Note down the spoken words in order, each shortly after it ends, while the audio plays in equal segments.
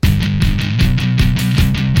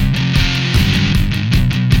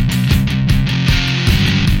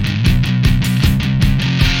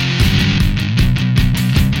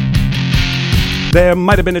There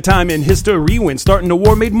might have been a time in history when starting a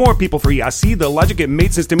war made more people free. I see the logic it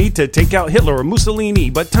made sense to me to take out Hitler or Mussolini,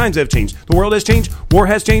 but times have changed. The world has changed, war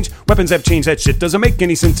has changed, weapons have changed. That shit doesn't make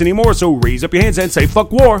any sense anymore, so raise up your hands and say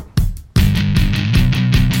fuck war.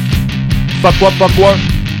 Fuck what, fuck war.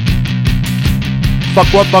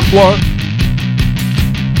 Fuck what, fuck war.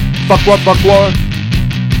 Fuck what, fuck war.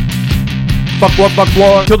 Fuck what, fuck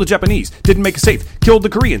war. Killed the Japanese, didn't make us safe. Killed the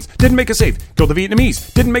Koreans, didn't make us safe. Killed the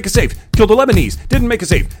Vietnamese, didn't make us safe. Killed the Lebanese, didn't make us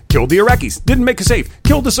safe. Killed the Iraqis, didn't make us safe.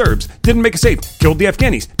 Killed the Serbs, didn't make us safe. Killed the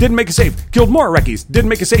Afghanis, didn't make us safe. Killed more Iraqis, didn't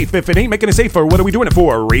make us safe. If it ain't making us safer, what are we doing it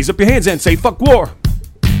for? Raise up your hands and say fuck war.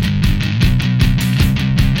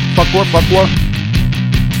 Fuck war, fuck war.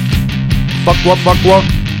 Fuck war, fuck war.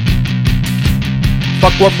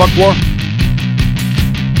 Fuck war, fuck war.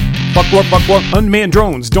 Fuck war, fuck war. Unmanned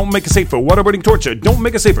drones don't make us safer. Waterboarding torture don't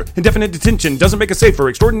make us safer. Indefinite detention doesn't make us safer.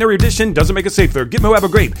 Extraordinary addition doesn't make us safer. Get Moab a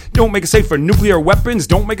grape don't make us safer. Nuclear weapons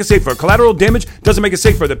don't make us safer. Collateral damage doesn't make us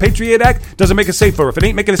safer. The Patriot Act doesn't make us safer. If it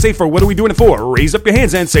ain't making us safer, what are we doing it for? Raise up your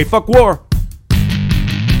hands and say fuck war.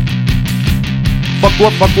 Fuck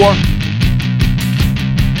war, fuck war.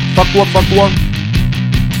 Fuck war, fuck war.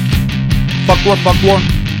 Fuck war, fuck war.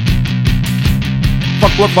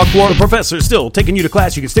 Fuck war, fuck war. The professor's still taking you to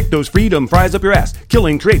class. You can stick those freedom fries up your ass.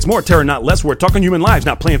 Killing creates more terror, not less. We're talking human lives,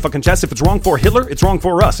 not playing fucking chess. If it's wrong for Hitler, it's wrong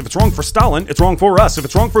for us. If it's wrong for Stalin, it's wrong for us. If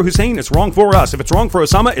it's wrong for Hussein, it's wrong for us. If it's wrong for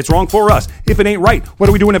Osama, it's wrong for us. If it ain't right, what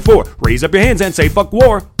are we doing it for? Raise up your hands and say fuck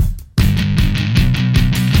war.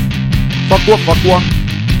 Fuck war, fuck war.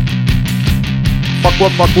 Fuck war,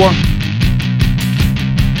 fuck war.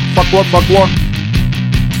 Fuck war, fuck war.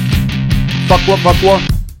 Fuck war, fuck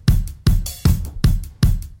war.